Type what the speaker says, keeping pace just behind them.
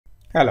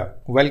Hello,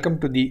 welcome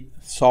to the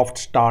soft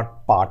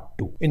start part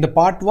 2. In the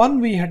part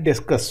 1 we had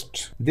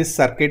discussed this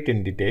circuit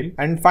in detail,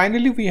 and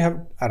finally we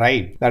have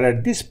arrived that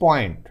at this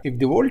point if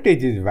the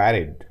voltage is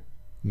varied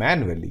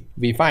manually,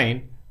 we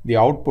find the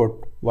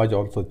output was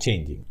also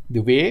changing the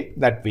way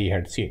that we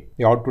had seen.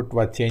 The output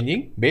was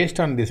changing based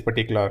on this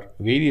particular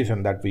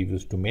variation that we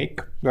used to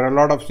make. There are a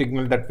lot of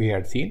signals that we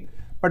had seen,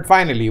 but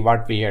finally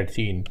what we had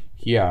seen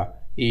here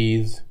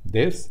is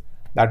this,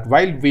 that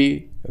while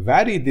we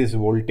vary this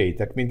voltage,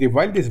 that means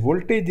while this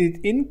voltage is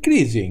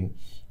increasing,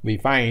 we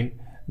find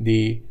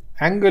the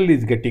angle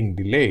is getting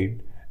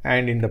delayed,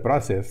 and in the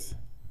process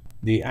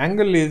the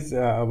angle is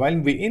while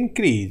we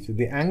increase,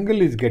 the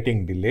angle is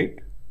getting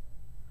delayed,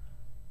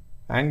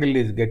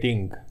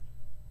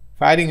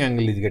 firing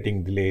angle is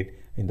getting delayed.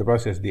 In the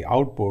process the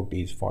output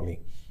is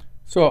falling.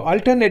 So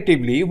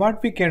alternatively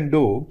what we can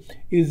do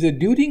is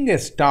during a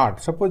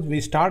start, suppose we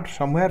start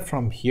somewhere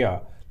from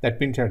here, that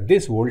means at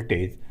this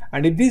voltage,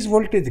 and if this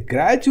voltage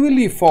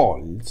gradually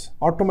falls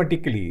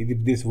automatically,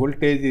 if this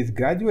voltage is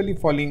gradually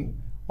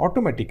falling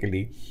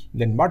automatically,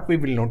 then what we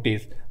will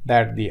notice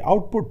that the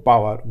output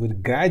power will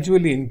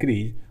gradually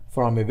increase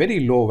from a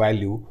very low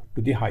value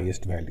to the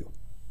highest value.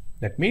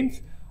 That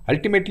means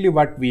ultimately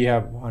what we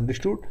have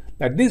understood,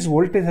 that this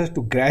voltage has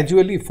to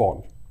gradually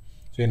fall.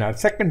 So in our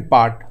second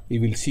part we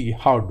will see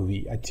how do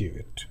we achieve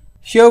it.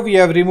 Here we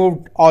have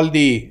removed all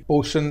the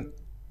portion,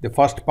 the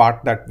first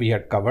part that we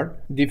had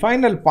covered. The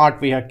final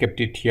part we have kept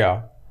it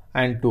here,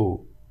 and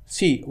to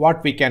see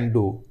what we can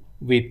do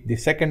with the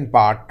second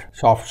part,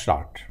 soft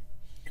start.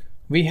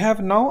 We have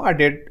now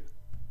added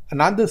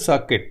another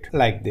circuit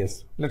like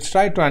this. Let's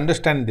try to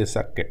understand this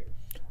circuit.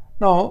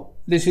 Now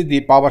this is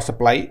the power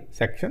supply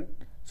section.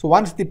 So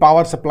once the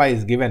power supply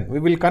is given, we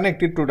will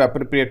connect it to the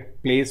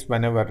appropriate place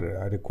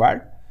whenever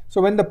required. So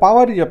when the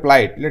power is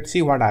applied, let's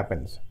see what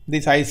happens.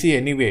 This IC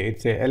anyway,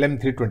 it's a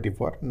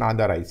LM324,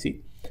 another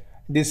IC.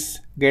 This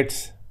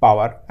gets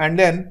power, and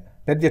then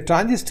there is a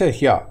transistor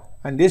here,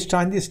 and this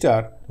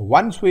transistor,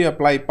 once we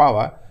apply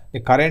power, the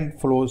current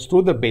flows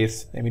through the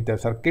base emitter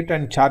circuit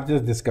and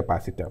charges this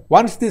capacitor.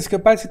 Once this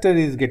capacitor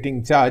is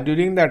getting charged,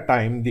 during that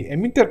time the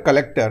emitter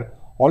collector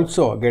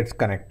also gets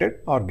connected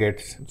or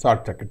gets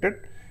short circuited.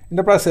 In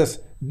the process,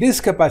 this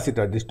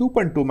capacitor, this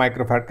 2.2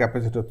 microfarad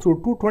capacitor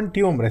through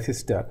 220 ohm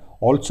resistor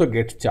also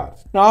gets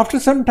charged. Now after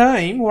some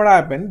time what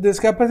happens, this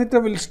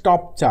capacitor will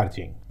stop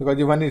charging,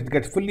 because when it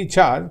gets fully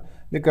charged,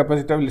 the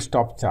capacitor will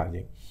stop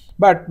charging.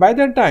 But by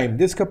that time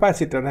this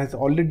capacitor has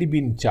already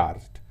been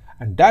charged,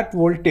 and that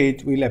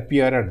voltage will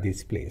appear at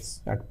this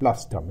place, at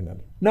plus terminal.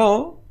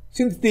 Now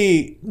since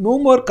no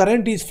more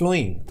current is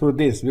flowing through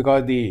this,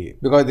 because the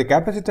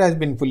capacitor has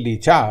been fully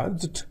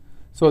charged,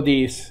 so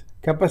this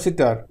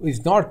capacitor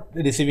is not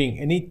receiving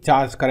any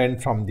charge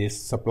current from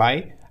this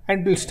supply,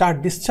 and will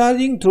start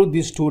discharging through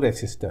these two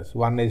resistors,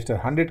 one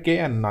resistor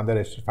 100K and another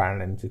resistor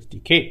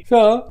 560K.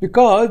 So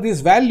because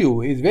this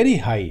value is very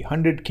high,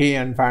 100K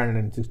and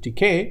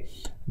 560K,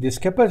 this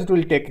capacitor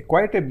will take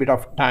quite a bit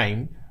of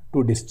time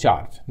to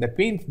discharge. That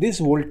means this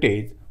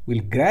voltage will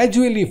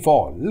gradually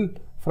fall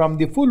from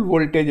the full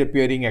voltage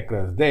appearing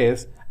across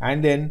this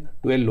and then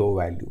to a low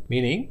value,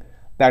 meaning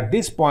that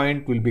this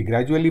point will be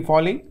gradually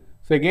falling.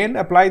 So again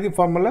apply the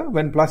formula,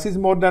 when plus is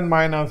more than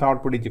minus,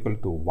 output is equal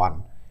to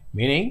 1,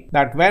 meaning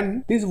that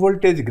when this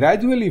voltage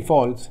gradually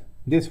falls,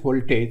 this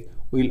voltage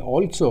will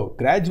also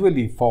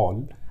gradually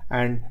fall,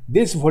 and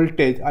this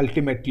voltage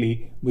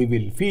ultimately we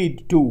will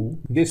feed to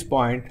this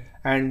point.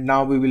 And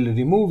now we will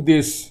remove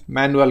this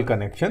manual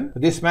connection.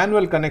 This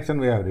manual connection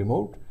we have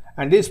removed,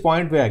 and this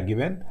point we are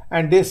given,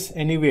 and this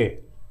anyway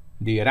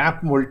the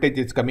ramp voltage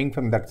is coming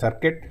from that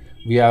circuit.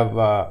 We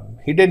have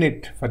hidden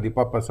it for the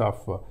purpose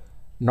of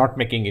not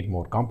making it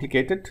more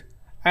complicated,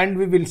 and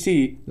we will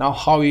see now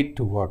how it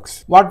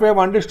works. What we have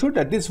understood,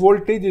 that this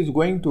voltage is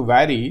going to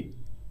vary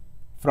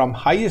from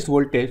highest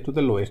voltage to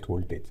the lowest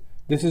voltage.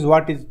 This is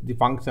what is the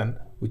function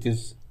which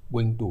is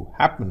going to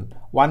happen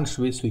once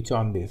we switch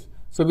on this.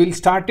 So we'll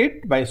start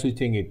it by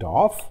switching it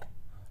off.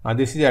 Now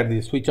this is at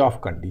the switch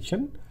off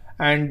condition,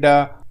 and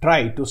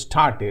try to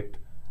start it.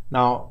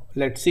 Now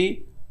let's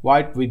see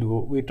what we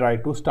do. We try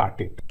to start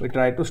it.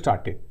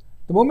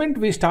 The moment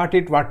we start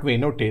it, what we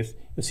notice,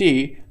 you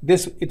see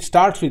this, it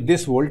starts with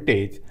this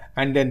voltage,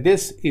 and then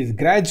this is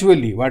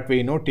gradually, what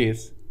we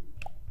notice,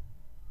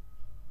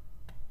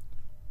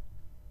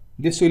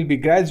 this will be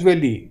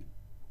gradually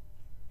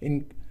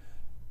in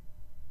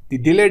the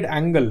delayed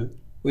angle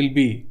will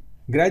be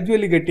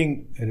gradually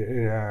getting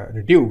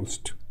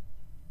reduced.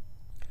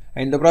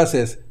 In the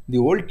process the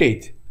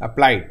voltage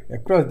applied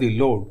across the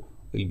load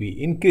will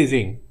be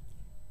increasing.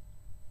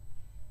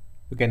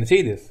 You can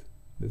see this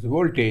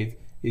voltage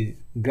is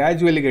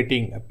gradually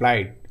getting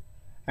applied,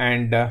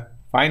 and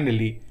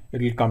finally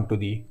it will come to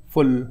the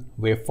full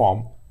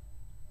waveform,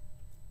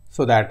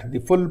 so that the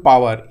full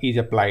power is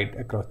applied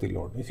across the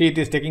load. You see, it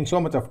is taking so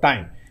much of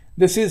time.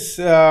 This is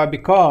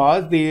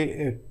because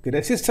the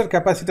resistor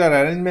capacitor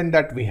arrangement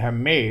that we have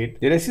made,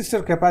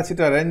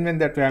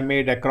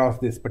 across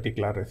this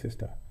particular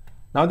resistor.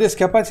 Now this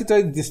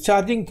capacitor is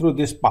discharging through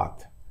this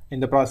path. In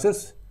the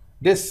process,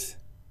 this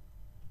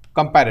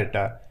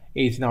comparator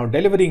is now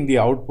delivering the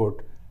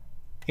output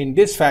in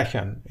this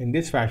fashion,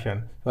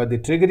 where the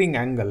triggering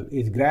angle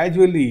is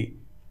gradually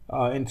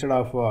instead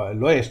of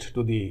lowest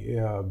to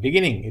the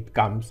beginning it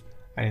comes,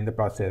 and in the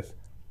process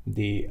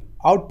the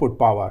output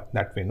power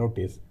that we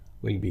notice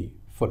will be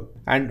full.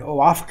 And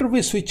after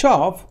we switch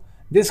off,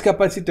 this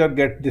capacitor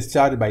gets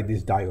discharged by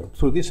this diode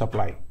through the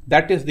supply.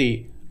 That is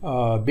the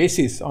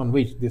basis on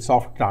which the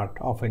soft start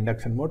of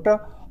induction motor.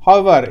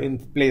 However, in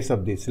place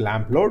of this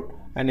lamp load,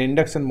 an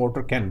induction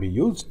motor can be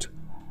used,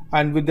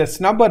 and with the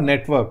snubber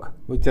network,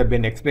 which have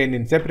been explained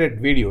in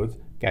separate videos,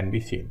 can be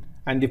seen.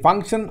 And the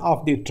function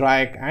of the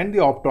track and the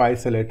opto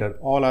isolator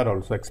all are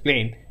also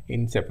explained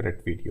in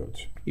separate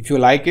videos. If you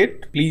like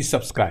it, please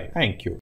subscribe. Thank you.